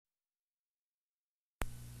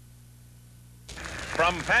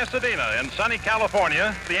From Pasadena in sunny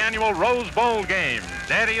California, the annual Rose Bowl game,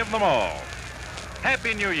 daddy of them all.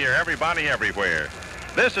 Happy New Year, everybody everywhere.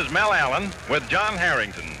 This is Mel Allen with John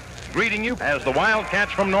Harrington, greeting you as the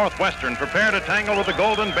Wildcats from Northwestern prepare to tangle with the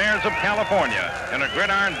Golden Bears of California in a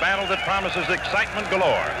gridiron battle that promises excitement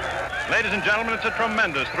galore. Ladies and gentlemen, it's a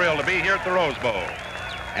tremendous thrill to be here at the Rose Bowl.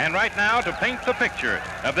 And right now, to paint the picture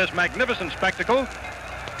of this magnificent spectacle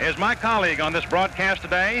is my colleague on this broadcast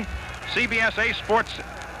today, CBS Sports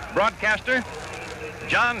broadcaster,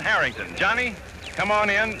 John Harrington. Johnny, come on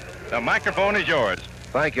in. The microphone is yours.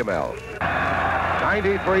 Thank you, Mel.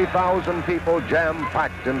 93,000 people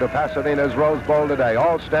jam-packed into Pasadena's Rose Bowl today,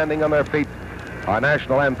 all standing on their feet. Our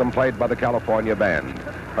national anthem played by the California Band.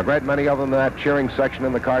 A great many of them in that cheering section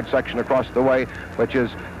in the card section across the way, which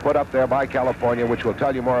is put up there by California, which we'll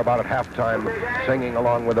tell you more about at halftime, singing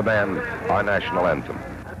along with the band our national anthem.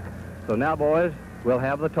 So now, boys, we'll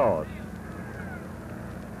have the toss.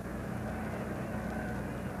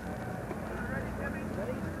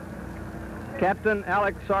 Captain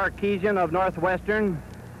Alex Sarkeesian of Northwestern,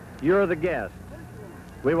 you're the guest.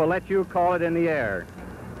 We will let you call it in the air.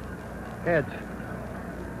 Heads.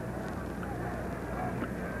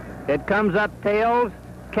 It comes up tails.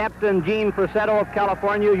 Captain Gene Frassetto of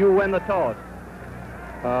California, you win the toss.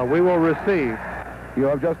 We will receive. You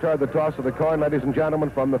have just heard the toss of the coin, ladies and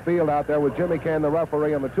gentlemen, from the field out there with Jimmy Kane, the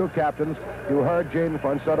referee, and the two captains. You heard Gene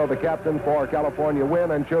Frassetto, the captain for California,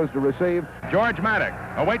 win and choose to receive. George Maddox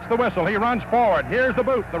awaits the whistle. He runs forward. Here's the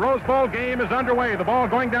boot. The Rose Bowl game is underway. The ball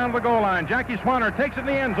going down to the goal line. Jackie Swanner takes it in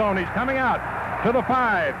the end zone. He's coming out to the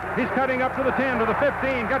 5. He's cutting up to the 10, to the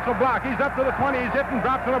 15. Gets a block. He's up to the 20. He's hit and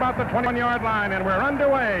dropped at about the 21-yard line, and we're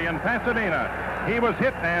underway in Pasadena. He was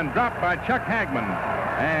hit and dropped by Chuck Hagman.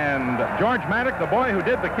 And George Maddox, the boy who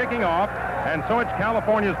did the kicking off, and so it's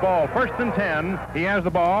California's ball. 1st and 10. He has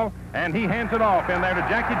the ball, and he hands it off in there to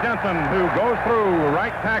Jackie Jensen, who goes through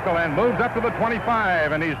right tackle and moves up to the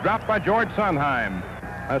 25, and he's dropped by George Sondheim.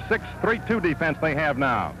 A 6-3-2 defense they have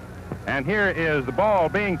now. And here is the ball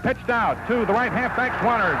being pitched out to the right halfback,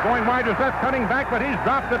 Swanner, going wide to his left, cutting back, but he's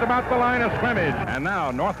dropped at about the line of scrimmage. And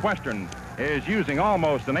now Northwestern is using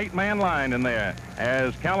almost an 8-man line in there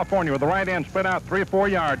as California, with the right end split out 3 or 4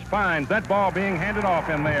 yards, finds that ball being handed off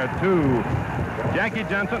in there to Jackie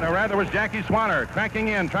Jensen, or rather it was Jackie Swanner, cracking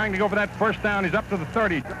in, trying to go for that first down. He's up to the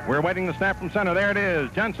 30. We're waiting the snap from center. There it is.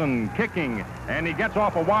 Jensen kicking, and he gets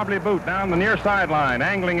off a wobbly boot down the near sideline,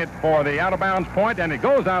 angling it for the out-of-bounds point, and it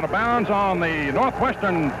goes out of bounds on the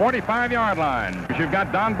Northwestern 45-yard line. You've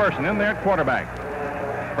got Don Burson in there at quarterback.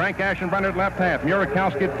 Frank Ashenbrenner at left half.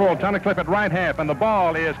 Murakowski at full. Tunnicliffe at right half. And the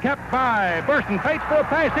ball is kept by Burson. Fakes for a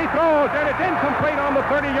pass. He throws, and it's incomplete on the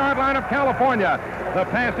 30-yard line of California. The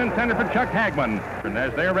pass intended for Chuck Hagman. And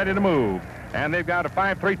as they're ready to move. And they've got a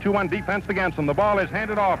 5-3-2-1 defense against them. The ball is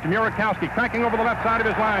handed off to Murakowski, cracking over the left side of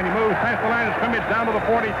his line. He moves past the line of scrimmage down to the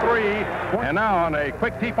 43. And now on a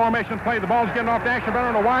quick T-formation play, the ball's getting off to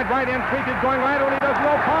Ashenbrenner on a wide right end sweep. He's going right when he doesn't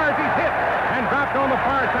know Pars. He's hit and dropped on the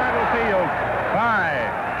far side of the field by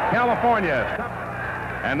California.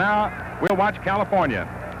 And now we'll watch California,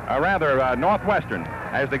 Northwestern,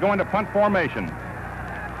 as they go into punt formation.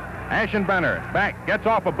 Ashenbrenner back, gets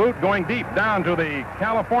off a boot, going deep down to the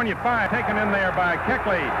California 5, taken in there by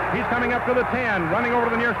Keckley. He's coming up to the 10, running over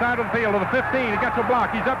to the near side of the field to the 15. He gets a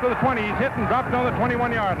block. He's up to the 20. He's hit and dropped on the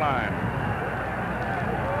 21-yard line.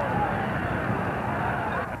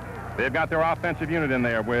 They've got their offensive unit in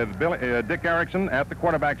there with Dick Erickson at the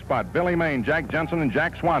quarterback spot, Billy Main, Jack Jensen, and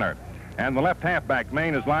Jack Swanner. And the left halfback,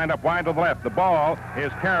 Main, is lined up wide to the left. The ball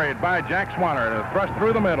is carried by Jack Swanner, thrust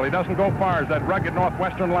through the middle. He doesn't go far as that rugged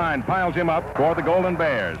Northwestern line piles him up for the Golden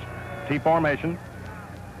Bears. T-formation.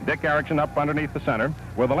 Dick Erickson up underneath the center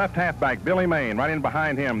with the left halfback, Billy Main, right in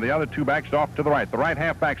behind him. The other two backs off to the right. The right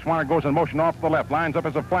halfback, Swanner, goes in motion off to the left, lines up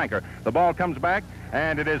as a flanker. The ball comes back,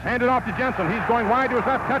 and it is handed off to Jensen. He's going wide to his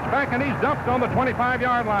left, cuts back, and he's dumped on the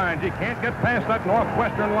 25-yard line. He can't get past that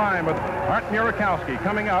Northwestern line with Art Murakowski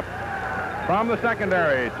coming up from the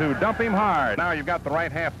secondary to dump him hard. Now you've got the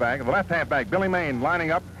right halfback, the left halfback, Billy Main, lining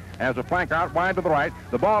up as a flanker out wide to the right.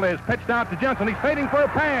 The ball is pitched out to Jensen. He's fading for a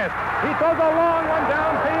pass. He throws a long one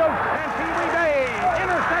downfield, and Pee Wee Day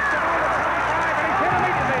intercepted on the 25, and he's hit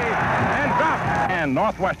immediately and dropped. And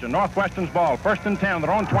Northwestern's ball, 1st and 10,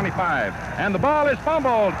 their own 25. And the ball is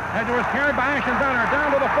fumbled as it was carried by Ashenbrenner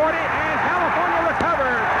down to the 40, and California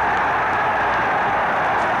recovers.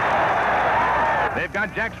 They've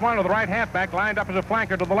got Jack Swanner, the right halfback, lined up as a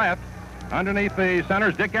flanker to the left. Underneath the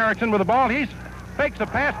centers, Dick Erickson with the ball. He fakes a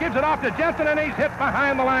pass, gives it off to Jensen, and he's hit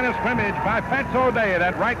behind the line of scrimmage by Fats O'Day,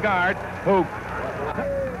 that right guard, who...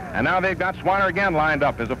 And now they've got Swanner again lined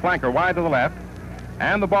up as a flanker wide to the left.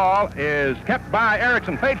 And the ball is kept by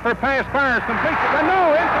Erickson. Fades for a pass, fires, completes it.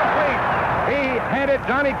 No, incomplete. He had it.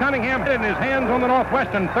 Johnny Cunningham hit it in his hands on the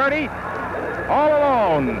Northwestern 30. All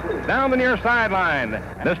alone, down the near sideline.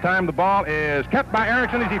 This time the ball is kept by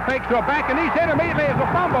Erickson as he fakes to a back, and he's hit immediately as a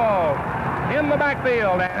fumble in the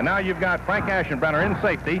backfield. And now you've got Frank Aschenbrenner in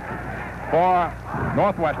safety for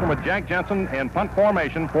Northwestern with Jack Jensen in punt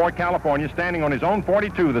formation for California, standing on his own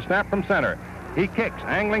 42, the snap from center. He kicks,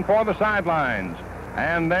 angling for the sidelines.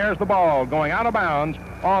 And there's the ball going out of bounds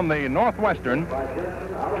on the Northwestern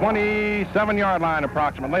 27-yard line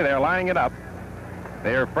approximately. They're lining it up.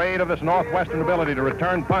 They're afraid of this Northwestern ability to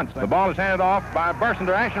return punts. The ball is handed off by Burson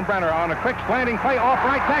to Aschenbrenner on a quick slanting play off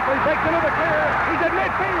right tackle. He breaks into the clear. He's at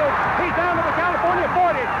midfield. He's down to the California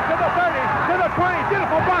 40, to the 30, to the 20.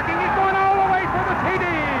 Beautiful blocking. He's going all the way to the TD.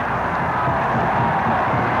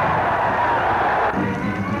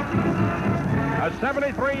 A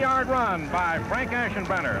 73-yard run by Frank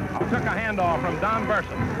Aschenbrenner. Took a handoff from Don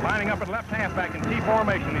Burson, lining up at left halfback in T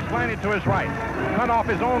formation. He slanted to his right, cut off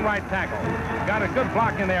his own right tackle. Got a good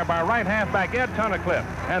block in there by right halfback Ed Tunnicliffe,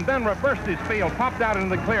 and then reversed his field, popped out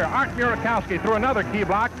into the clear. Art Murakowski threw another key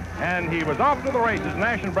block, and he was off to the races, and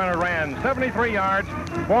Aschenbrenner ran 73 yards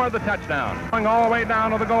for the touchdown. Going all the way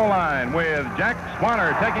down to the goal line with Jack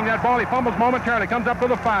Swanner taking that ball. He fumbles momentarily, comes up to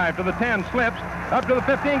the 5, to the 10, slips, up to the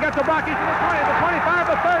 15, gets a block, he's to the 20, the 25,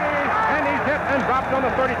 the 30, and he's hit and dropped on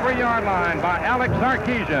the 33-yard line by Alex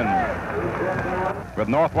Sarkeesian. With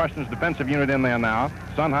Northwestern's defensive unit in there now,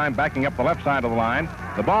 Sondheim backing up the left side of the line.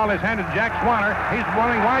 The ball is handed to Jack Swanner. He's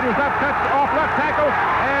running wide. He was up, cuts off left tackle,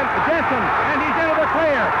 and Jensen, and he's into the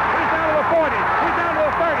clear. He's down to the 40. He's down to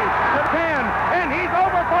the 30, to the 10, and he's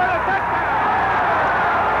over for the touchdown.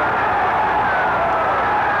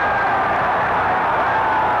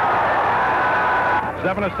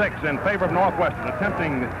 Seven to 6 in favor of Northwestern.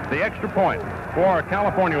 Attempting the extra point for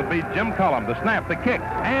California would be Jim Cullum. The snap, the kick,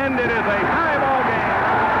 and it is a tie ball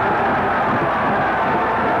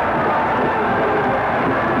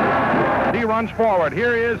game. He runs forward.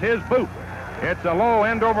 Here is his boot. It's a low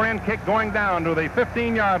end-over-end kick going down to the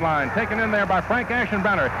 15-yard line. Taken in there by Frank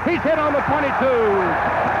Aschenbrenner. He's hit on the 22.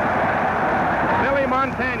 Billy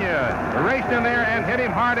Montagna raced in there and hit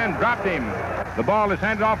him hard and dropped him. The ball is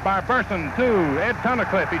handed off by Burson to Ed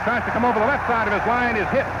Tunnicliffe. He tries to come over the left side of his line. Is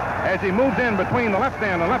hit as he moves in between the left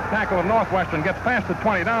end and left tackle of Northwestern. Gets past the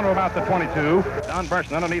 20, down to about the 22. Don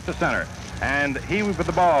Burson underneath the center. And he with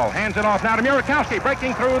the ball hands it off now to Murakowski,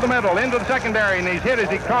 breaking through the middle into the secondary, and he's hit as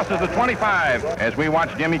he crosses the 25. As we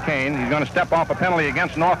watch Jimmy Kane, he's going to step off a penalty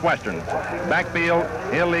against Northwestern. Backfield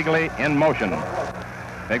illegally in motion.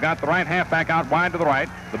 They've got the right halfback out wide to the right.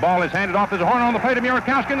 The ball is handed off. There's a horn on the plate of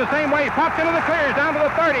Murakowski in the same way. He pops into the clears, down to the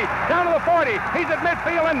 30, down to the 40. He's at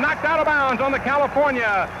midfield and knocked out of bounds on the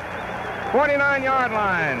California 49-yard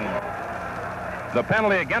line. The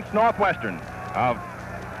penalty against Northwestern of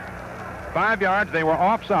 5 yards. They were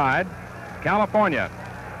offside. California,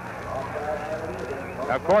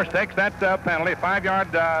 of course, takes that penalty,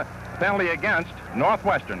 5-yard penalty against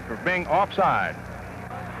Northwestern for being offside.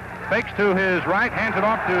 Fakes to his right, hands it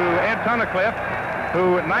off to Ed Tunnicliffe,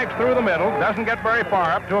 who knifes through the middle, doesn't get very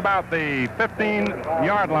far, up to about the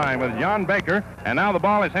 15-yard line with John Baker. And now the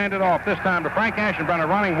ball is handed off, this time to Frank Aschenbrenner,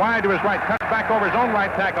 running wide to his right, cuts back over his own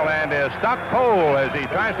right tackle, and is stopped cold as he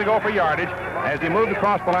tries to go for yardage as he moves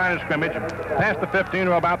across the line of scrimmage, past the 15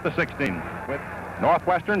 to about the 16. With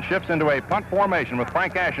Northwestern shifts into a punt formation with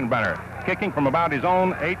Frank Aschenbrenner kicking from about his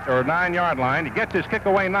own 8 or 9-yard line. He gets his kick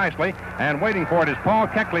away nicely, and waiting for it is Paul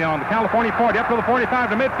Keckley on the California 40, up to the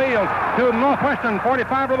 45 to midfield, to Northwestern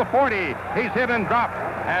 45 to the 40. He's hit and dropped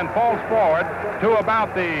and falls forward to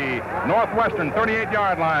about the Northwestern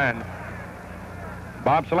 38-yard line.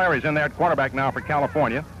 Bob Soleri's in there at quarterback now for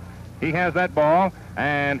California. He has that ball,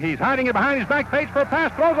 and he's hiding it behind his back, fakes for a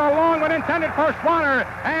pass, throws a long one intended for Swanner,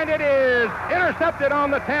 and it is intercepted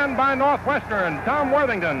on the 10 by Northwestern. Tom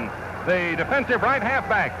Worthington, the defensive right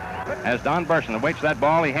halfback. As Don Burson awaits that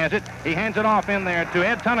ball, he has it. He hands it off in there to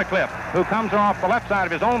Ed Tunnicliffe, who comes off the left side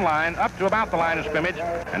of his own line up to about the line of scrimmage.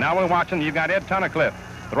 And now we're watching, you've got Ed Tunnicliffe,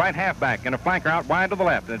 the right halfback, and a flanker out wide to the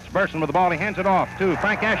left. It's Burson with the ball. He hands it off to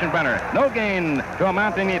Frank Aschenbrenner. No gain to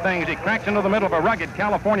amount to anything as he cracks into the middle of a rugged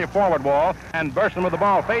California forward wall. And Burson with the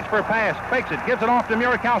ball, fades for a pass, fakes it, gives it off to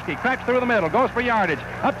Murakowski, cracks through the middle, goes for yardage,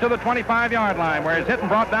 up to the 25-yard line, where it's hit and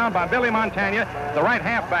brought down by Billy Montagna, the right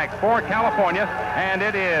halfback for California, and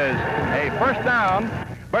it is a first down.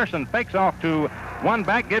 Burson fakes off to one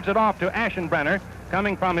back, gives it off to Aschenbrenner,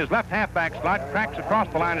 coming from his left halfback slot, cracks across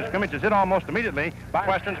the line of scrimmage, is hit almost immediately by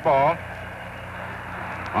Western's ball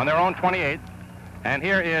on their own 28. And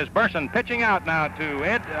here is Burson pitching out now to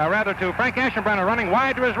Frank Ashenbrenner, running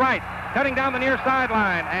wide to his right, cutting down the near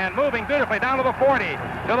sideline and moving beautifully down to the 40,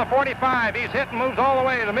 to the 45. He's hit and moves all the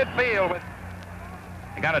way to midfield.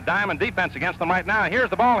 They got a diamond defense against them right now. Here's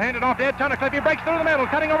the ball handed off to Ed Tunnicliffe. He breaks through the middle,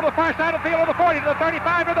 cutting over the far side of the field to the 40, to the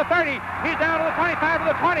 35, to the 30. He's down to the 25, to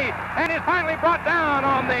the 20, and is finally brought down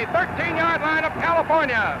on the 13-yard line of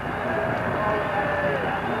California.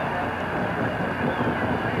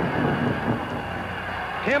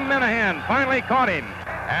 Tim Minahan finally caught him,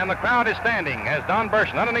 and the crowd is standing as Don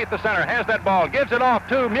Burson, underneath the center, has that ball, gives it off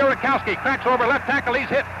to Murakowski, cracks over left tackle. He's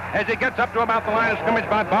hit as he gets up to about the line of scrimmage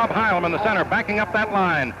by Bob Heilem in the center, backing up that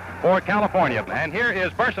line for California. And here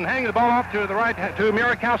is Burson handing the ball off to the right to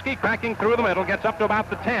Murakowski, cracking through the middle, gets up to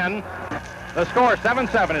about the 10. The score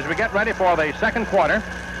 7-7 as we get ready for the second quarter.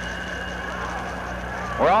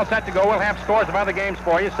 We're all set to go. We'll have scores of other games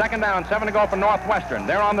for you. Second down, 7 to go for Northwestern.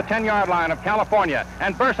 They're on the 10-yard line of California.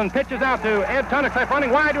 And Burson pitches out to Ed Tunnicliffe,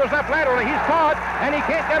 running wide to his left laterally. He's caught, and he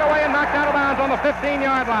can't get away and knocked out of bounds on the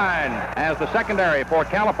 15-yard line. As the secondary for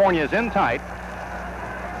California is in tight,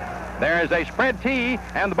 there is a spread tee,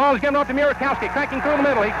 and the ball is given off to Murakowski, cracking through the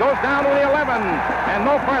middle. He goes down to the 11, and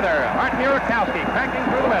no further. Art Murakowski cracking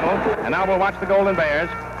through the middle. And now we'll watch the Golden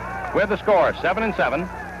Bears with the score, 7-7.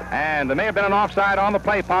 And there may have been an offside on the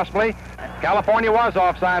play, possibly. California was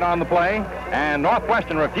offside on the play, and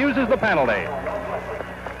Northwestern refuses the penalty.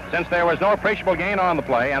 Since there was no appreciable gain on the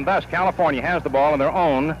play, and thus California has the ball on their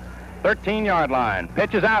own 13-yard line.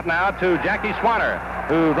 Pitches out now to Jackie Swanner,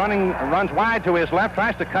 who runs wide to his left,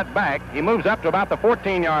 tries to cut back. He moves up to about the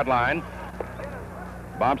 14-yard line.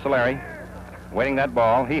 Bob Solari waiting that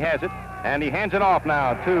ball. He has it, and he hands it off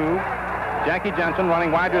now to Jackie Jensen,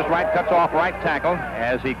 running wide to his right, cuts off right tackle.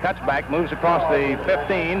 As he cuts back, moves across the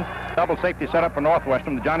 15. Double safety set up for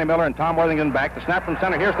Northwestern. The Johnny Miller and Tom Worthington back. The snap from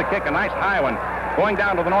center. Here's the kick, a nice high one. Going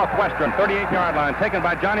down to the Northwestern 38-yard line, taken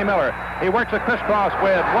by Johnny Miller. He works a crisscross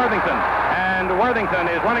with Worthington. And Worthington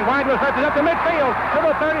is running wide to his left, up to midfield, to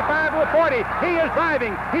the 35, to the 40. He is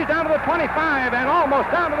driving. He's down to the 25 and almost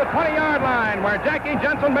down to the 20-yard line where Jackie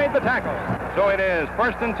Jensen made the tackle. So it is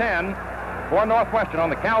 1st and 10. For Northwestern on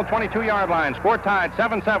the Cal 22-yard line. Score tied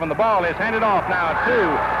 7-7. The ball is handed off now to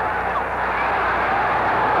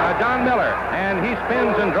John Miller. And he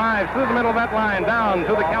spins and drives through the middle of that line down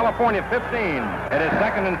to the California 15. It is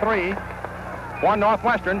 2nd and 3 for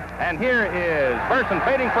Northwestern. And here is Burson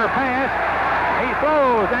fading for a pass. He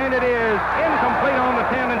throws, and it is incomplete on the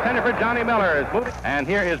 10, intended for Johnny Miller. And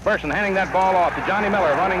here is Burson handing that ball off to Johnny Miller,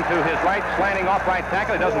 running to his right, slanting off right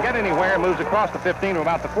tackle. He doesn't get anywhere, moves across the 15 to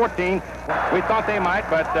about the 14. We thought they might,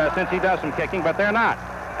 but since he does some kicking, but they're not.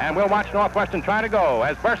 And we'll watch Northwestern try to go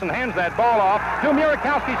as Burson hands that ball off to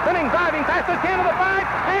Murakowski, spinning, driving past the 10 to the 5,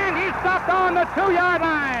 and he's stopped on the 2-yard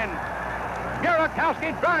line.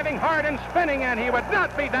 Murakowski driving hard and spinning, and he would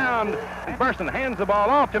not be downed. Burson hands the ball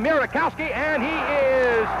off to Murakowski, and he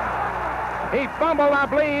fumbled, I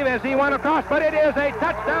believe, as he went across, but it is a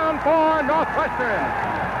touchdown for Northwestern.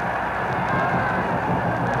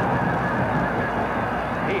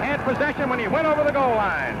 He had possession when he went over the goal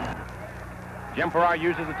line. Jim Farrar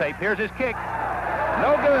uses the tape. Here's his kick.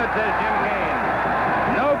 No good, says Jim Kane.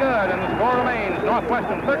 No good, and the score remains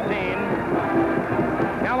Northwestern 13.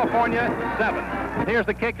 California 7. Here's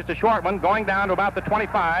the kick. It's a short one, going down to about the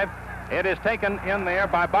 25. It is taken in there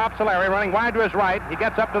by Bob Solari, running wide to his right. He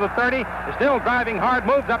gets up to the 30, is still driving hard,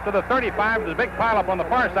 moves up to the 35. There's a big pileup on the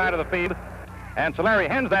far side of the field. And Solari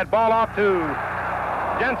hands that ball off to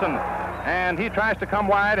Jensen. And he tries to come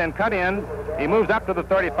wide and cut in. He moves up to the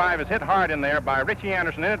 35, is hit hard in there by Richie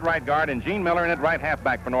Anderson in at right guard and Gene Miller in at right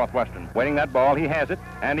halfback for Northwestern. Waiting that ball, he has it,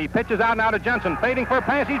 and he pitches out now to Jensen, fading for a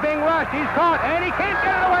pass. He's being rushed, he's caught, and he can't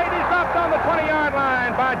get it away. He's stopped on the 20-yard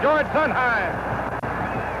line by George Sundheim.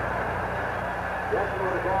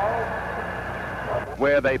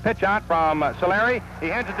 With a pitch out from Solari, he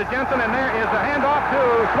hands it to Jensen, and there is a handoff to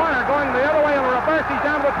Swanner going the other way in the reverse. He's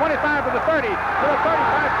down to the 25 to the 30, to the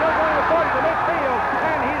 35, still going to the 40 to midfield,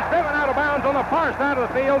 and he's driven out of bounds on the far side of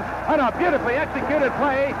the field on a beautifully executed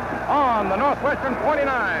play on the Northwestern 49.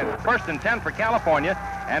 1st and 10 for California,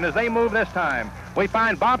 and as they move this time, we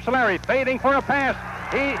find Bob Solari fading for a pass.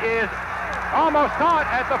 He is almost caught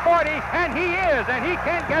at the 40, and he is, and he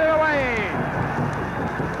can't get it away.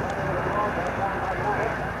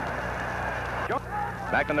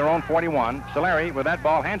 Back in their own 41, Solari with that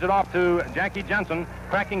ball hands it off to Jackie Jensen,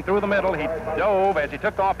 cracking through the middle. He dove as he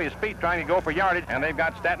took off his feet trying to go for yardage, and they've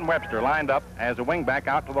got Staten Webster lined up as a wingback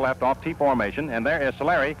out to the left off T formation, and there is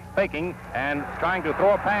Solari faking and trying to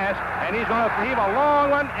throw a pass, and he's going to heave a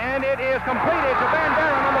long one, and it is completed to Van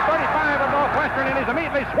Buren on the 35 of Northwestern, and he's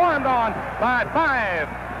immediately swarmed on by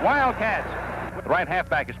 5 Wildcats. The right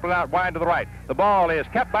halfback is split out wide to the right. The ball is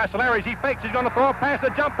kept by Solari as he fakes. He's going to throw a pass, a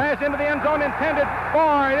jump pass into the end zone intended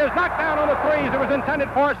for. It is knocked down on the 3s. It was intended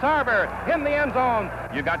for Sarver in the end zone.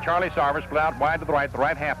 You got Charlie Sarver split out wide to the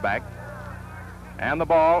right halfback. And the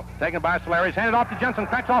ball taken by Solari is handed off to Jensen.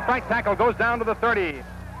 Cracks off right tackle, goes down to the 30.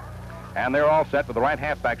 And they're all set with the right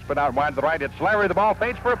halfback split out wide to the right. It's Solari. The ball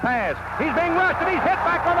fades for a pass. He's being rushed and he's hit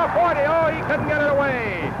back on the 40. Oh, he couldn't get it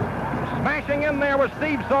away. Smashing in there was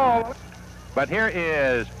Steve Saul. But here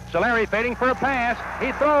is Solari fading for a pass.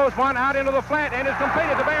 He throws one out into the flat and is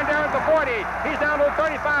completed to Van Buren at the 40. He's down to the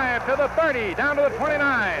 35, to the 30, down to the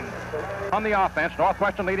 29. On the offense,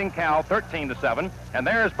 Northwestern leading Cal 13-7. And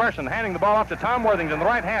there's Burson handing the ball off to Tom Worthington, the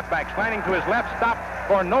right halfback, sliding to his left, stop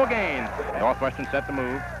for no gain. Northwestern set to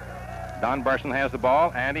move. Don Burson has the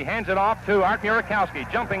ball, and he hands it off to Art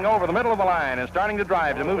Murakowski, jumping over the middle of the line and starting to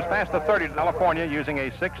drive. He moves past the 30 to California using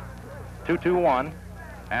a 6-2-2-1.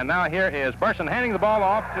 And now here is Burson handing the ball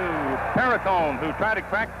off to Perricone, who tried to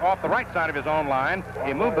crack off the right side of his own line.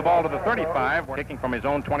 He moved the ball to the 35, kicking from his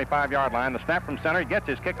own 25-yard line. The snap from center, he gets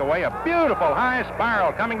his kick away. A beautiful high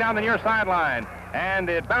spiral coming down the near sideline. And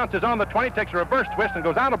it bounces on the 20, takes a reverse twist, and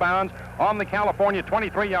goes out of bounds on the California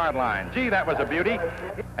 23-yard line. Gee, that was a beauty.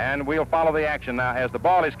 And we'll follow the action now as the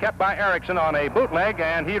ball is kept by Erickson on a bootleg,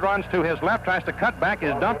 and he runs to his left, tries to cut back,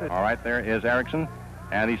 is dumped. All right, there is Erickson,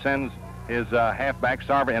 and he sends his halfback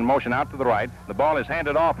Sarver in motion out to the right. The ball is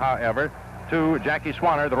handed off, however, to Jackie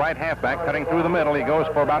Swanner, the right halfback, cutting through the middle. He goes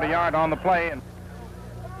for about a yard on the play. And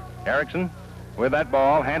Erickson with that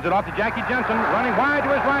ball hands it off to Jackie Jensen, running wide to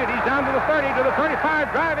his right. He's down to the 30, to the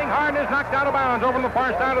 35, driving hard, and is knocked out of bounds over on the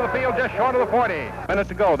far side of the field, just short of the 40. Minute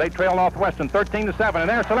to go. They trail Northwestern 13-7, and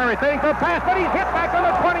there's Solari fading for a pass, but he's hit back on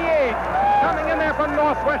the 28. Coming in there from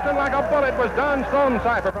Northwestern like a bullet was Don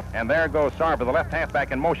Stonecipher. And there goes Sarver, the left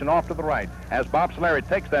halfback, in motion off to the right. As Bob Solari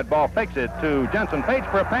takes that ball, fakes it to Jensen, fades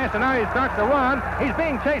for a pass, and now he starts to run. He's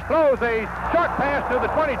being chased, throws a short pass to the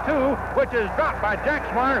 22, which is dropped by Jack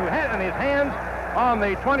Swanner, who had it in his hands on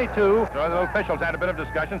the 22. So the officials had a bit of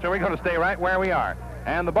discussion, so we're going to stay right where we are.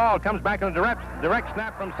 And the ball comes back in a direct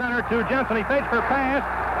snap from center to Jensen. He fakes for a pass.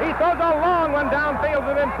 He throws a long one downfield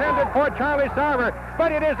that intended for Charlie Sarver,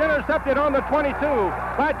 but it is intercepted on the 22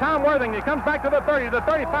 by Tom Worthington. He comes back to the 30, the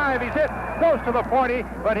 35. He's hit close to the 40,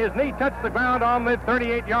 but his knee touched the ground on the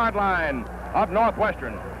 38-yard line of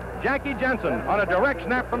Northwestern. Jackie Jensen on a direct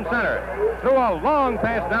snap from center threw a long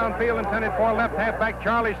pass downfield intended for left halfback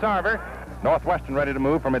Charlie Sarver. Northwestern ready to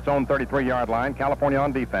move from its own 33-yard line. California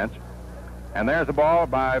on defense. And there's the ball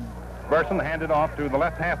by Burson, handed off to the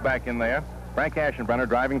left halfback in there. Frank Aschenbrenner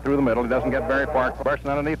driving through the middle. He doesn't get very far. Burson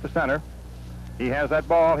underneath the center. He has that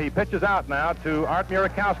ball. He pitches out now to Art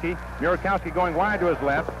Murakowski. Murakowski going wide to his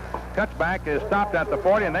left. Cuts back, is stopped at the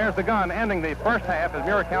 40, and there's the gun ending the first half as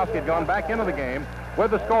Murakowski had gone back into the game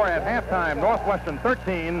with the score at halftime. Northwestern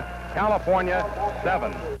 13, California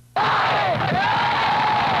 7.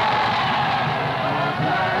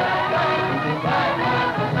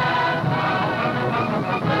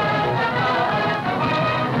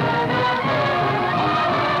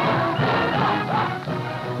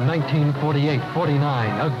 1948-49,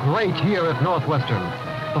 a great year at Northwestern.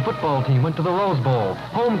 The football team went to the Rose Bowl.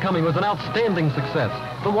 Homecoming was an outstanding success.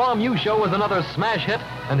 The WAMU show was another smash hit,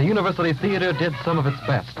 and the University Theater did some of its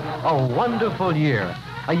best. A wonderful year.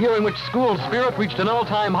 A year in which school spirit reached an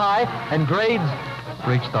all-time high, and grades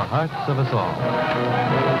reached the hearts of us all.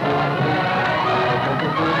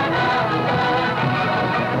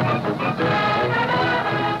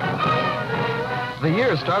 The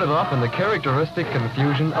year started off in the characteristic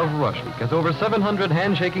confusion of rush week, as over 700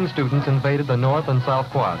 handshaking students invaded the North and South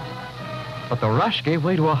quads. But the rush gave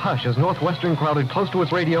way to a hush as Northwestern crowded close to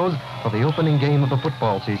its radios for the opening game of the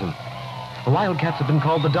football season. The Wildcats have been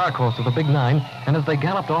called the dark horse of the Big Nine, and as they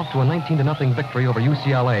galloped off to a 19-0 victory over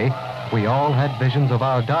UCLA, we all had visions of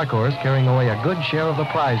our dark horse carrying away a good share of the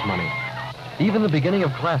prize money. Even the beginning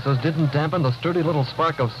of classes didn't dampen the sturdy little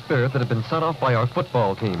spark of spirit that had been set off by our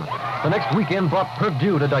football team. The next weekend brought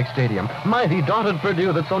Purdue to Dyke Stadium. Mighty daunted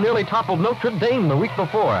Purdue that so nearly toppled Notre Dame the week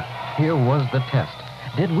before. Here was the test.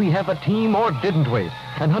 Did we have a team or didn't we?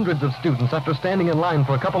 And hundreds of students, after standing in line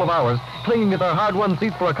for a couple of hours, clinging to their hard-won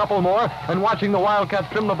seats for a couple more, and watching the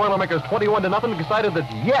Wildcats trim the Boilermakers 21-0, decided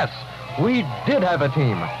that, yes, we did have a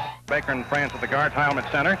team. Baker and France at the guards, Heilman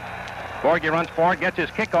at center. Borgie runs forward, gets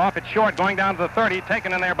his kick off. It's short, going down to the 30,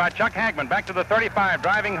 taken in there by Chuck Hagman. Back to the 35,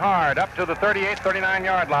 driving hard up to the 38,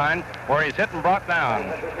 39-yard line, where he's hit and brought down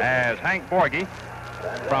as Hank Borgie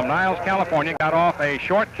from Niles, California, got off a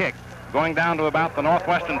short kick going down to about the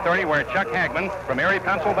Northwestern 30, where Chuck Hagman from Erie,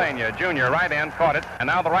 Pennsylvania, junior, right end, caught it. And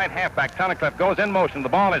now the right halfback, Tunnicliffe, goes in motion. The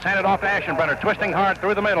ball is handed off to Aschenbrenner, twisting hard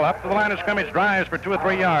through the middle, up to the line of scrimmage, drives for 2 or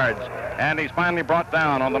 3 yards. And he's finally brought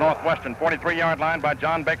down on the Northwestern 43-yard line by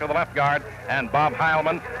John Baker, the left guard, and Bob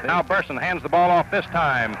Heilman. Now Burson hands the ball off this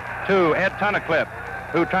time to Ed Tunnicliffe,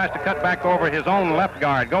 who tries to cut back over his own left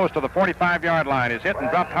guard, goes to the 45-yard line, is hit and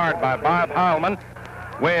dropped hard by Bob Heilman,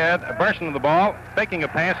 with Burson of the ball, faking a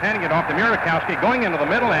pass, handing it off to Murakowski, going into the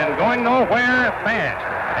middle and going nowhere fast,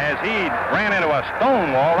 as he ran into a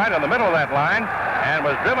stone wall right in the middle of that line and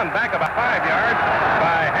was driven back about 5 yards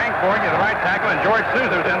by Hank Borgie, the right tackle, and George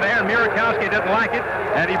Sousa was in there, and Murakowski didn't like it,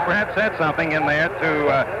 and he perhaps said something in there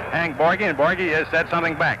to Hank Borgie, and Borgie has said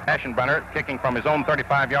something back. Aschenbrenner kicking from his own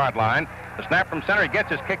 35-yard line. The snap from center, he gets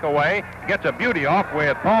his kick away, gets a beauty off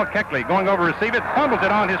with Paul Keckley going over to receive it, fumbles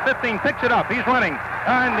it on his 15, picks it up, he's running,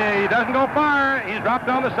 and he doesn't go far, he's dropped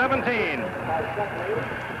on the 17.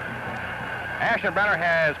 Aschenbrenner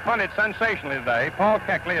has punted sensationally today. Paul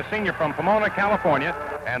Keckley, a senior from Pomona, California,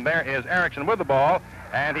 and there is Erickson with the ball,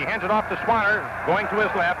 and he hands it off to Swanner, going to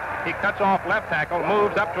his left. He cuts off left tackle,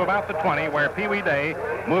 moves up to about the 20, where Pee Wee Day,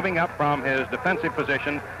 moving up from his defensive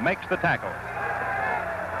position, makes the tackle.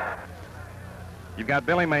 You've got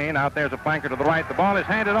Billy Mayne out there as a flanker to the right. The ball is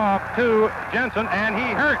handed off to Jensen, and he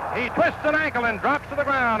hurt. He twists an ankle and drops to the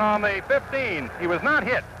ground on the 15. He was not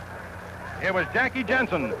hit. It was Jackie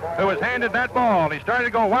Jensen who was handed that ball. He started to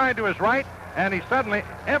go wide to his right, and he suddenly,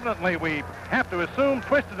 evidently we have to assume,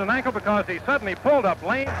 twisted an ankle because he suddenly pulled up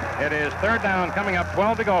lane. It is third down, coming up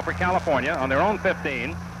 12 to go for California on their own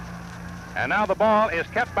 15. And now the ball is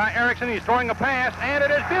kept by Erickson. He's throwing a pass, and it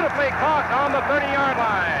is beautifully caught on the 30-yard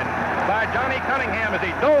line by Johnny Cunningham as he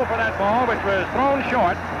dove for that ball, which was thrown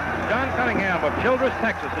short. John Cunningham of Childress,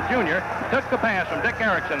 Texas, a junior, took the pass from Dick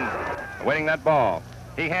Erickson, winning that ball.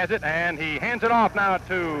 He has it, and he hands it off now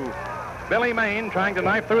to Billy Mayne, trying to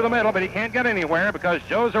knife through the middle, but he can't get anywhere because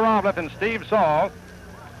Joe Zarovlev and Steve Saul,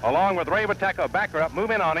 along with Ray Wateka, backer up,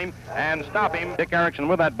 move in on him and stop him. Dick Erickson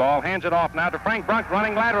with that ball, hands it off now to Frank Brunk,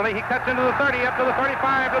 running laterally. He cuts into the 30, up to the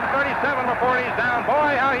 35, to the 37 before he's down.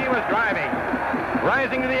 Boy, how he was driving.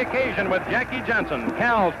 Rising to the occasion with Jackie Jensen,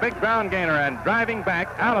 Cal's big ground gainer, and driving back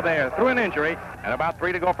out of there through an injury. And about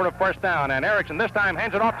 3 to go for the first down. And Erickson this time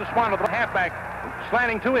hands it off to Swanner, the halfback,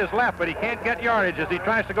 slanting to his left, but he can't get yardage as he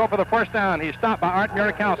tries to go for the first down. He's stopped by Art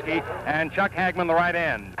Murakowski and Chuck Hagman, the right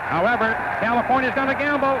end. However, California's going to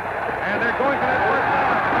gamble, and they're going for that first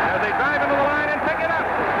down as they drive into the line and pick it up.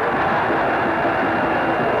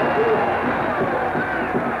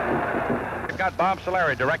 We've got Bob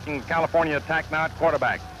Solari directing California attack now at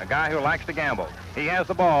quarterback, a guy who likes to gamble. He has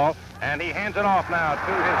the ball, and he hands it off now to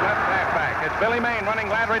his left halfback. It's Billy Mayne running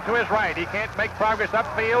laterally to his right. He can't make progress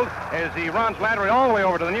upfield as he runs laterally all the way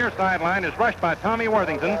over to the near sideline. Is rushed by Tommy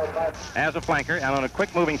Worthington as a flanker. And on a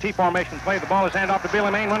quick moving T-formation play, the ball is handed off to Billy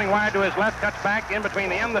Mayne, running wide to his left, cuts back in between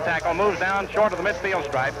the end of the tackle, moves down short of the midfield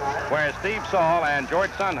stripe, whereas Steve Saul and George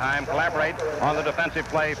Sondheim collaborate on the defensive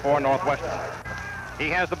play for Northwestern. He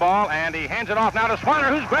has the ball, and he hands it off now to Swanner,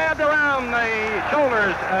 who's grabbed around the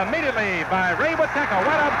shoulders immediately by Ray Wateka.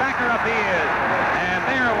 What a backer up he is. And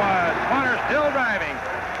there was Swanner still driving,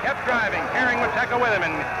 kept driving, carrying Wateka with him,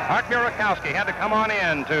 and Art Murakowski had to come on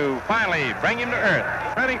in to finally bring him to earth.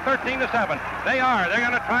 Running 13-7. They're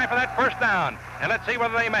going to try for that first down, and let's see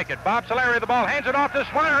whether they make it. Bob Solari, the ball, hands it off to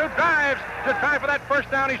Swanner, who drives to try for that first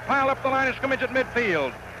down. He's piled up the line of scrimmage at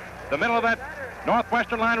midfield. The middle of that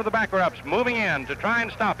Northwestern line of the backer-ups moving in to try and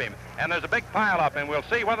stop him. And there's a big pile-up, and we'll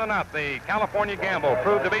see whether or not the California gamble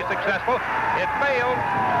proved to be successful. It failed.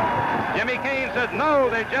 Jimmy Kane said, no,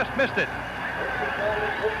 they just missed it.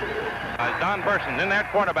 Don Burson in there at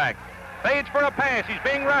quarterback. Fades for a pass. He's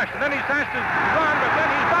being rushed, and then he tries to run, but then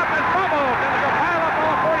he's stopped and fumbled. And there's a pile-up on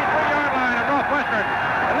the 43-yard line of Northwestern.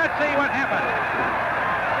 And let's see what happens.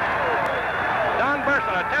 Don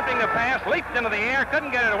Burson, attempting to pass, leaped into the air, couldn't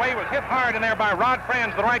get it away, was hit hard in there by Rod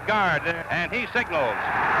Friends, the right guard, and he signals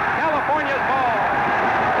California's ball.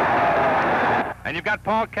 And you've got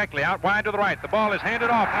Paul Keckley out wide to the right. The ball is handed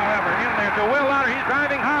off, however, in there to Will Lauder. He's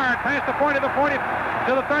driving hard past the 40 to the 40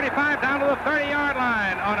 to the 35, down to the 30-yard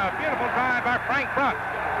line on a beautiful drive by Frank Brunk.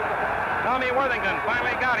 Tommy Worthington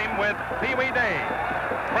finally got him with Pee Wee Day.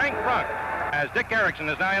 Frank Brunk, as Dick Erickson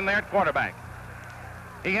is now in there at quarterback.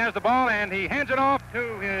 He has the ball, and he hands it off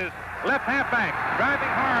to his left halfback, driving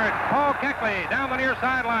hard. Paul Keckley down the near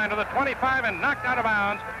sideline to the 25 and knocked out of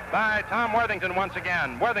bounds by Tom Worthington once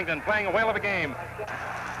again. Worthington playing a whale of a game.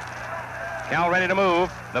 Cal ready to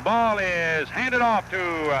move. The ball is handed off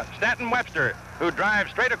to Stanton Webster, who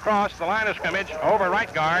drives straight across the line of scrimmage over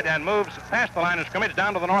right guard and moves past the line of scrimmage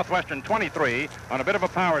down to the Northwestern 23 on a bit of a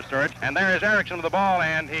power surge. And there is Erickson with the ball,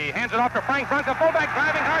 and he hands it off to Frank Brunk, the fullback,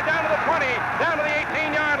 driving hard down to the 20, down to the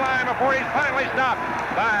 18-yard line before he's finally stopped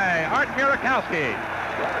by Art Murakowski.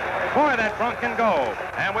 Boy, that Brunk can go.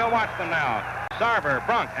 And we'll watch them now. Sarver,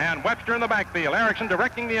 Brunk, and Webster in the backfield. Erickson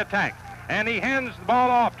directing the attack. And he hands the ball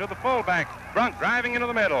off to the fullback. Brunk driving into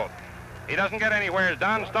the middle. He doesn't get anywhere.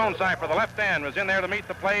 Don Stonecipher, the left end, was in there to meet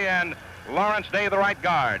the play, and Lawrence Day, the right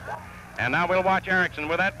guard. And now we'll watch Erickson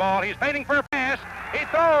with that ball. He's fading for a pass. He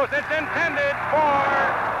throws. It's intended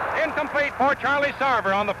for incomplete for Charlie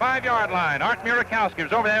Sarver on the 5-yard line. Art Murakowski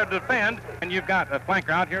was over there to defend, and you've got a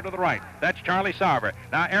flanker out here to the right. That's Charlie Sarver.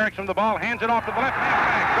 Now Erickson with the ball, hands it off to the left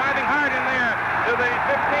halfback, driving hard in there to the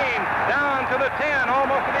 15, down to the 10,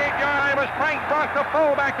 almost to the 8-yard line was Frank Brunk, the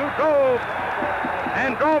fullback, who drove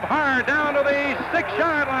hard down to the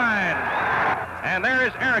 6-yard line. And there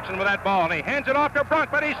is Erickson with that ball, and he hands it off to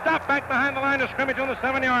Brunk, but he stopped back behind the line of scrimmage on the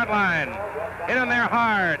 7-yard line. Hit in there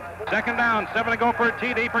hard. Second down, 7 to go for a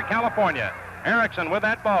TD for California. Erickson with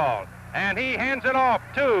that ball, and he hands it off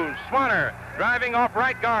to Swanner, driving off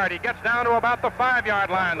right guard. He gets down to about the 5-yard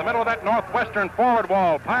line, the middle of that Northwestern forward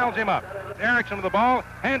wall, piles him up. Erickson with the ball,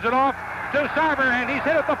 hands it off to Sarver, and he's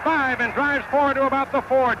hit at the 5 and drives forward to about the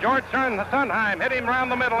 4. George Sondheim hit him around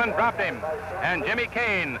the middle and dropped him. And Jimmy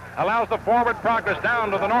Kane allows the forward progress down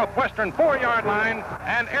to the Northwestern 4-yard line,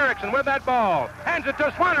 and Erickson with that ball hands it to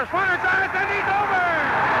Swanner. Swanner drives, and he's over!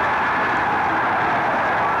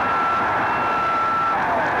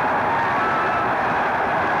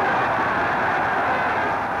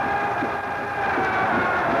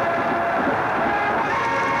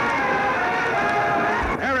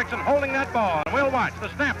 Holding that ball, and we'll watch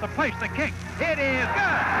the snap, the place, the kick. It is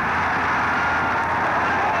good.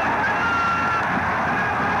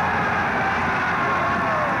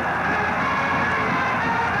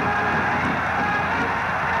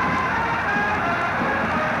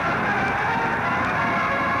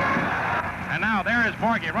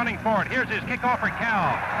 Borgie running forward. Here's his kickoff for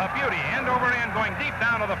Cal. A beauty, end over end, going deep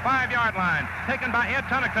down to the 5-yard line. Taken by Ed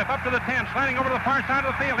Tunnicliffe up to the 10, sliding over to the far side of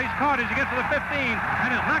the field. He's caught as he gets to the 15 and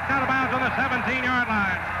is knocked out of bounds on the 17-yard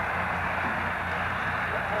line.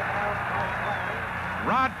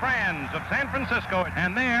 Rod Franz of San Francisco,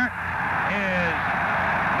 and there is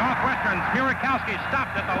Northwestern's Murakowski,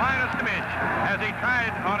 stopped at the line of scrimmage as he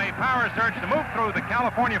tried on a power surge to move through the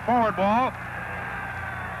California forward wall,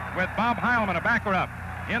 with Bob Heilman, a backer up,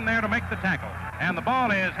 in there to make the tackle. And the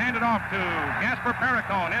ball is handed off to Gasper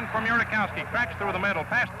Perricone, in from Murakowski, cracks through the middle,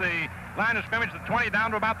 past the line of scrimmage, the 20,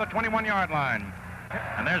 down to about the 21-yard line.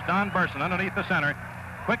 And there's Don Burson underneath the center,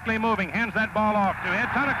 quickly moving, hands that ball off to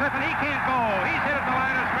Ed Tunnicliffe, and he can't go. He's hit at the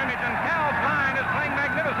line of scrimmage, and Cal's line is playing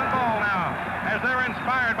magnificent ball now, as they're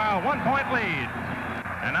inspired by a 1-point lead.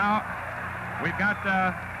 And now we've got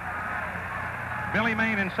Billy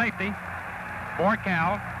Main in safety for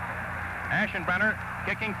Cal. Aschenbrenner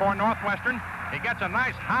kicking for Northwestern. He gets a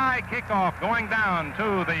nice high kickoff going down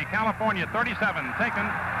to the California 37, taken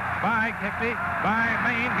by Kickley, by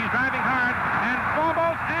Maine. He's driving hard and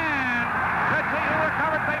fumbles, and let's see who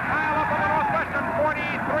recovers. They pile up on the Northwestern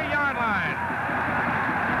 43-yard line.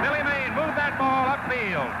 Billy Maine moved that ball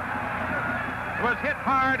upfield. It was hit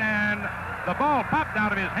hard, and the ball popped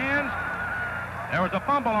out of his hands. There was a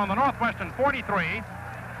fumble on the Northwestern 43.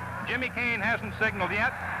 Jimmy Kane hasn't signaled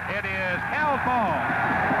yet. It is Cal's ball.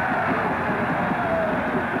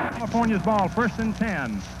 California's ball, 1st and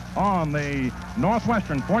 10 on the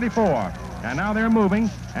Northwestern 44. And now they're moving,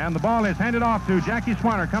 and the ball is handed off to Jackie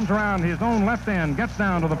Swanner. Comes around his own left end, gets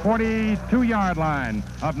down to the 42-yard line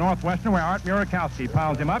of Northwestern, where Art Murakowski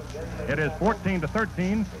piles him up. It is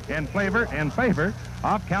 14-13 in favor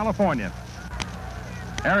of California.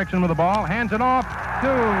 Erickson with the ball, hands it off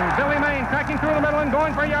to Billy Main, cracking through the middle and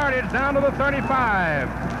going for yardage down to the 35.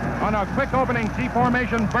 On a quick opening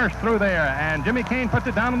T-formation burst through there, and Jimmy Kane puts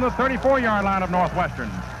it down to the 34-yard line of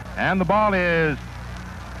Northwestern. And the ball is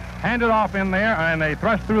handed off in there, and a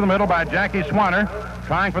thrust through the middle by Jackie Swanner.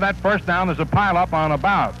 Trying for that first down. There's a pileup on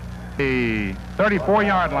about the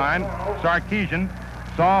 34-yard line. Sarkeesian,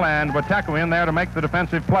 Saul, and Wateku in there to make the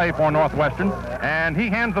defensive play for Northwestern. And he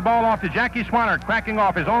hands the ball off to Jackie Swanner, cracking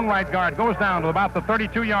off his own right guard, goes down to about the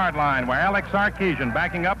 32-yard line, where Alex Sarkeesian,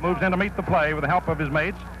 backing up, moves in to meet the play with the help of his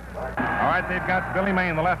mates. All right, they've got Billy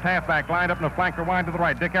Main, the left halfback, lined up in the flanker wide to the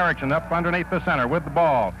right. Dick Erickson up underneath the center with the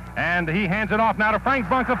ball. And he hands it off now to Frank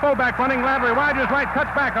Bunk, the fullback, running laterally wide to his right,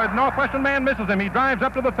 cuts back. A Northwestern man misses him. He drives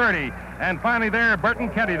up to the 30. And finally there, Burton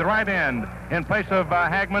Ketty, the right end, in place of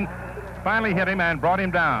Hagman, finally hit him and brought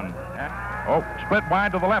him down. Split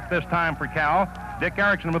wide to the left this time for Cal. Dick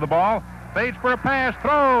Erickson with the ball. Fades for a pass,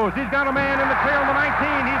 throws. He's got a man in the clear on the 19.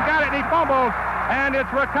 He's got it, and he fumbles. And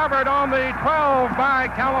it's recovered on the 12 by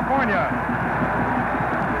California.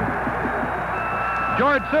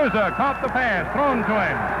 George Souza caught the pass, thrown to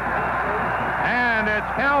him. And it's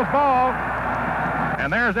Cal's ball.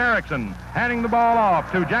 And there's Erickson handing the ball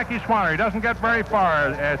off to Jackie Swanner. He doesn't get very far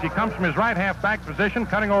as he comes from his right halfback position,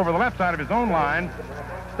 cutting over the left side of his own line.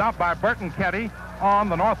 Stopped by Burton Ketty on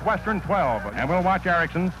the Northwestern 12. And we'll watch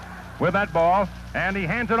Erickson with that ball. And he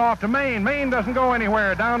hands it off to Main. Main doesn't go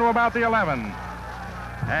anywhere, down to about the 11.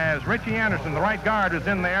 As Richie Anderson, the right guard, is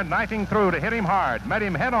in there, knifing through to hit him hard. Met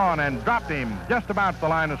him head on and dropped him just about the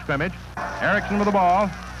line of scrimmage. Erickson with the ball.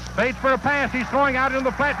 Fades for a pass. He's throwing out into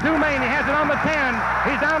the flat to Main. He has it on the 10.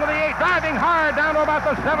 He's down to the 8, driving hard down to about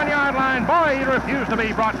the 7-yard line. Boy, he refused to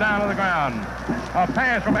be brought down to the ground. A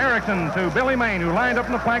pass from Erickson to Billy Main, who lined up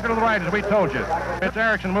in the flanker to the right, as we told you. It's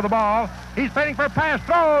Erickson with the ball. He's fading for a pass,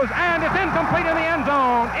 throws, and it's incomplete in the end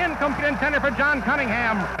zone. Incomplete, intended for John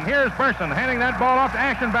Cunningham. And here's Burson handing that ball off to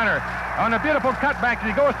Aschenbrenner on a beautiful cutback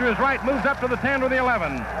as he goes to his right, moves up to the 10 with the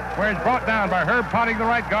 11, where he's brought down by Herb Potting, the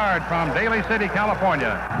right guard from Daly City,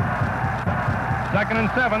 California. 2nd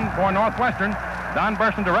and 7 for Northwestern. Don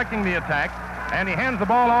Burson directing the attack. And he hands the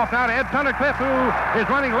ball off now to Ed Tunnicliffe, who is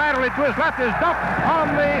running laterally to his left, is dumped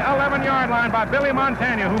on the 11-yard line by Billy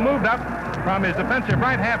Montagna, who moved up from his defensive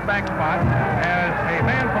right halfback spot as a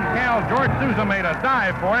man from Cal, George Souza, made a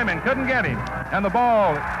dive for him and couldn't get him. And the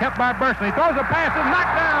ball kept by Burson. He throws a pass and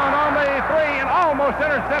knocked down on the 3 and almost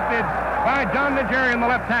intercepted by John Nigerian, the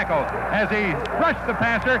left tackle, as he crushed the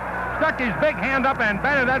passer, stuck his big hand up and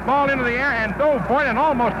batted that ball into the air and dove for it and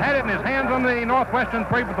almost had it in his hands on the Northwestern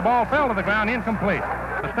 3, but the ball fell to the ground, incomplete.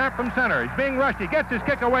 The snap from center. He's being rushed. He gets his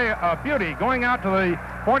kick away, a beauty, going out to the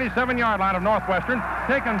 47-yard line of Northwestern,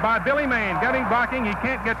 taken by Billy Main, getting blocking. He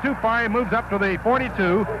can't get too far. He moves up to the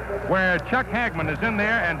 42, where Chuck Hagman is in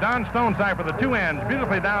there, and Don Stonecipher, the two ends,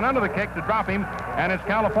 beautifully down under the kick to drop him, and it's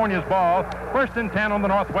California's ball. 1st and 10 on the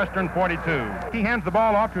Northwestern 42. He hands the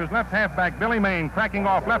ball off to his left halfback, Billy Main, cracking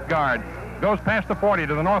off left guard. Goes past the 40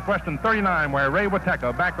 to the Northwestern 39, where Ray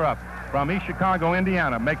Witeka, backer up from East Chicago,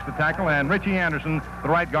 Indiana, makes the tackle, and Richie Anderson, the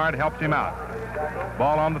right guard, helps him out.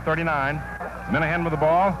 Ball on the 39. Minahan with the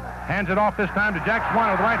ball. Hands it off this time to Jack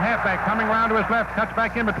Swanner, the right halfback, coming around to his left, cuts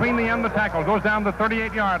back in between the end of the tackle, goes down the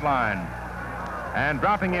 38-yard line. And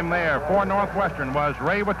dropping him there for Northwestern was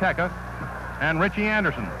Ray Witeka and Richie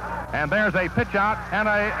Anderson. And there's a pitch out and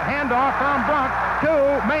a handoff from Brunk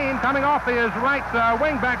to Main, coming off his right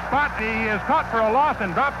wingback spot. He is caught for a loss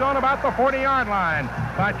and dropped on about the 40-yard line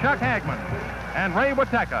by Chuck Hagman and Ray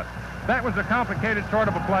Witeka. That was a complicated sort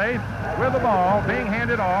of a play with the ball being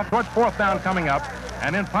handed off towards 4th down coming up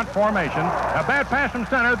and in punt formation. A bad pass from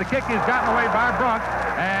center. The kick is gotten away by Brunk,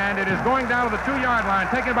 and it is going down to the 2-yard line,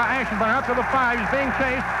 taken by Aschenbrenner up to the 5. He's being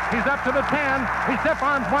chased. He's up to the 10. He stiff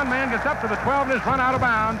arms one man, gets up to the 12, and is run out of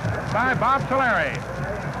bounds by Bob Solari.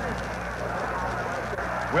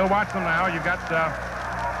 We'll watch them now. You've got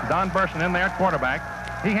Don Burson in there at quarterback.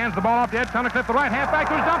 He hands the ball off to Ed Tunnicliffe, the right halfback,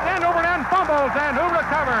 who's dumped end over and fumbles, and who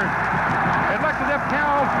recovers? It looks as if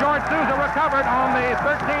Cal's George Souza recovered on the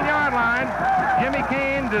 13-yard line. Jimmy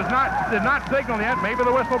Keane did not signal yet. Maybe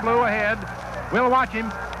the whistle blew ahead. We'll watch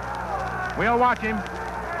him.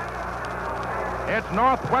 It's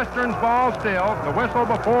Northwestern's ball still. The whistle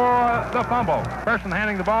before the fumble. Burson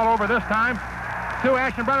handing the ball over this time to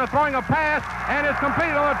Aschenbrenner, throwing a pass, and it's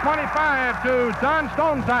completed on the 25 to Don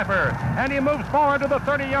Stonecipher, and he moves forward to the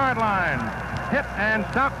 30-yard line. Hit and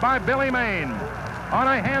stopped by Billy Main on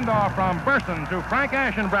a handoff from Burson to Frank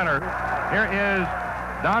Aschenbrenner. Here is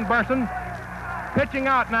Don Burson pitching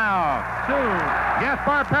out now to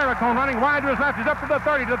Gaspar Perricone, running wide to his left. He's up to the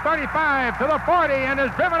 30, to the 35, to the 40, and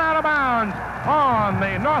is driven out of bounds on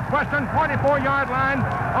the Northwestern 44-yard line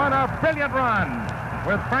on a brilliant run,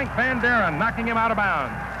 with Frank Van Deren knocking him out of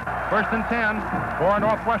bounds. 1st and 10 for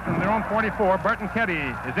Northwestern. Their own 44. Burton Ketty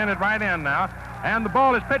is in at right end now. And the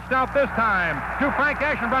ball is pitched out this time to Frank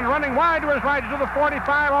Aschenbrenner, running wide to his right to the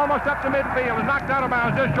 45, almost up to midfield. Is knocked out of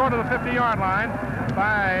bounds just short of the 50-yard line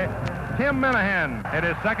by Tim Minahan. It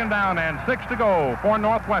is 2nd down and 6 to go for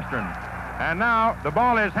Northwestern. And now the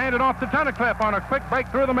ball is handed off to Tunnicliffe on a quick break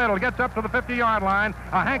through the middle. Gets up to the 50-yard line.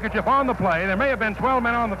 A handkerchief on the play. There may have been 12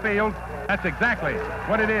 men on the field. That's exactly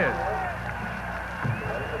what it is.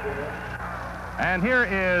 And here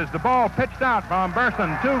is the ball pitched out from Burson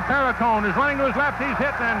to Perricone, who's running to his left. He's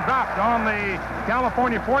hit and dropped on the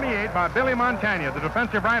California 48 by Billy Montagna, the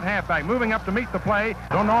defensive right halfback, moving up to meet the play.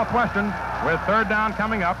 So Northwestern, with third down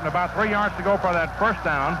coming up and about 3 yards to go for that first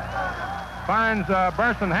down, finds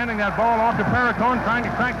Burson handing that ball off to Perricone, trying to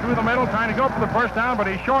crack through the middle, trying to go for the first down, but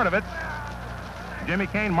he's short of it. Jimmy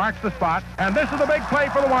Kane marks the spot, and this is the big play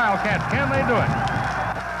for the Wildcats. Can they do it?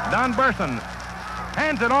 Don Burson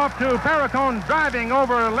hands it off to Perricone, driving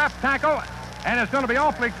over left tackle, and it's going to be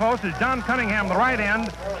awfully close as John Cunningham, the right end,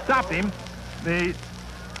 stopped him.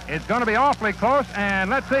 It's going to be awfully close, and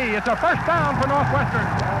let's see, it's a first down for Northwestern.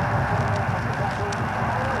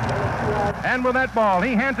 And with that ball,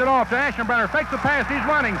 he hands it off to Aschenbrenner, fakes the pass, he's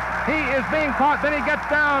running. He is being caught, then he gets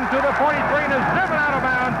down to the 43 and is driven out of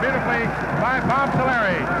bounds beautifully by Bob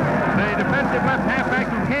Solari, the defensive left halfback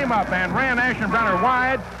who came up and ran Aschenbrenner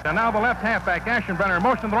wide. And now the left halfback, Aschenbrenner,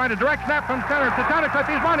 motion to the right, a direct snap from center to Tunnicliffe.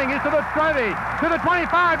 He's running, he's to the 20, to the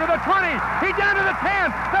 25, to the 20. He's down to the 10,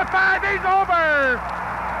 the 5, he's over.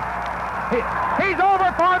 He's over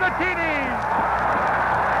for the TD.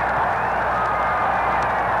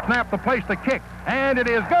 Snap the place to kick, and it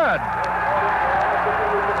is good.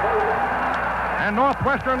 And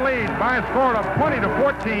Northwestern leads by a score of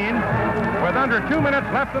 20-14 with under 2 minutes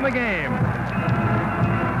left in the game.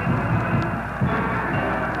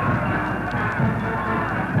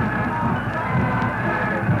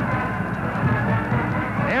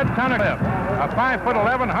 Ed Tunnicliffe, a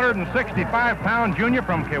 5'11", 165-pound junior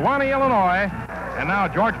from Kewanee, Illinois. And now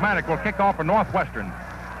George Maddock will kick off for Northwestern.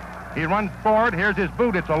 He runs forward. Here's his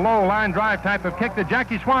boot. It's a low line drive type of kick that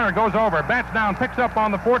Jackie Swanner goes over, bats down, picks up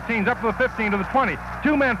on the 14s, up to the 15, to the 20.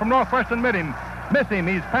 2 men from Northwestern miss him.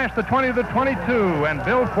 He's past the 20 to the 22, and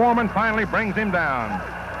Bill Foreman finally brings him down.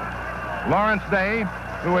 Lawrence Day,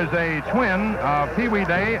 who is a twin of Pee Wee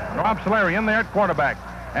Day, Bob Solari in there at quarterback.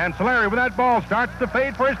 And Solari, with that ball, starts to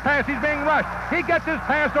fade for his pass. He's being rushed. He gets his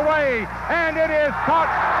pass away, and it is caught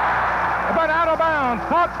but out of bounds.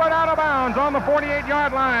 Caught but out of bounds on the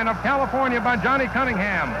 48-yard line of California by Johnny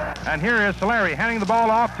Cunningham. And here is Solari handing the ball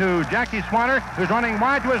off to Jackie Swanner, who's running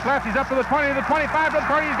wide to his left. He's up to the 20, to the 25, to the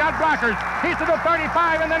 30. He's got blockers. He's to the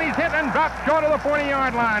 35, and then he's hit and dropped short of the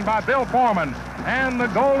 40-yard line by Bill Foreman. And the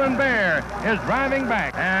Golden Bear is driving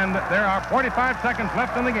back. And there are 45 seconds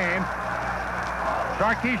left in the game.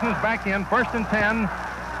 Sarkeesian is back in, 1st and 10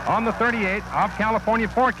 on the 38 of California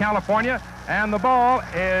for California. And the ball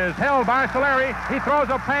is held by Solari. He throws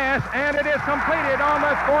a pass, and it is completed on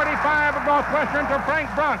the 45 of Northwestern to Frank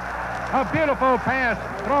Brunt. A beautiful pass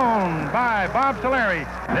thrown by Bob Solari.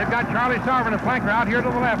 They've got Charlie Sarvin, a flanker, out here to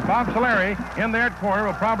the left. Bob Solari in there at corner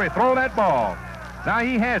will probably throw that ball. Now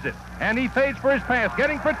he has it, and he fades for his pass,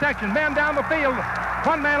 getting protection. Man down the field.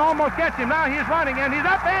 One man almost gets him. Now he's running, and he's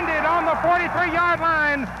upended on the 43-yard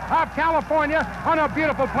line of California on a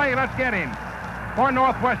beautiful play. Let's get him for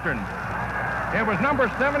Northwestern. It was number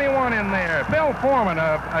 71 in there, Bill Foreman,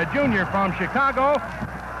 a junior from Chicago.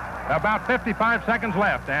 About 55 seconds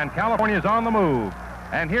left, and California's on the move.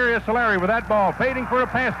 And here is Solari with that ball, fading for a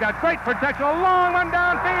pass. Got great protection, a long one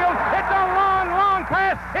downfield. It's a long, long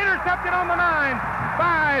pass. Intercepted on the 9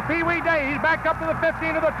 by Pee Wee Day. He's back up to the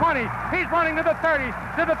 15, to the 20. He's running to the 30,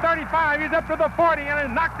 to the 35. He's up to the 40, and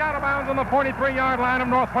is knocked out of bounds on the 43-yard line of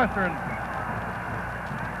Northwestern.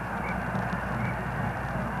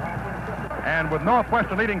 And with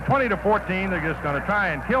Northwestern leading 20-14, they're just going to try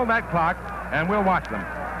and kill that clock, and we'll watch them.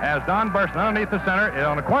 As Don Burson, underneath the center,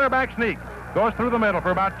 on a quarterback sneak, goes through the middle for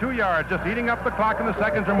about 2 yards, just eating up the clock, and the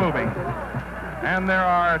seconds are moving. And there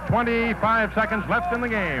are 25 seconds left in the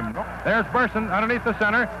game. There's Burson underneath the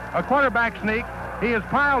center, a quarterback sneak. He is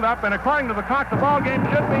piled up, and according to the clock, the ball game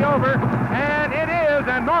should be over. And it is,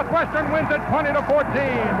 and Northwestern wins it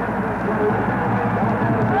 20-14.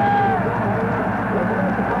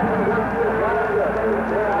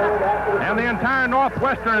 And the entire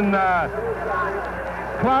Northwestern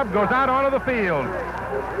club goes out onto the field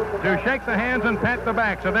to shake the hands and pat the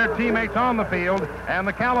backs of their teammates on the field. And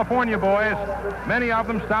the California boys, many of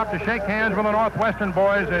them stop to shake hands with the Northwestern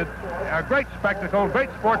boys. It's a great spectacle, great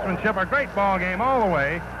sportsmanship, a great ball game all the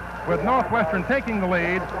way, with Northwestern taking the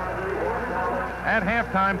lead at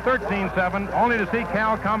halftime, 13-7, only to see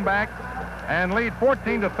Cal come back and lead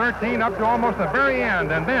 14-13 up to almost the very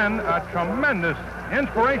end. And then a tremendous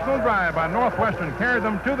inspirational drive by Northwestern carried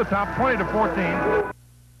them to the top, 20-14.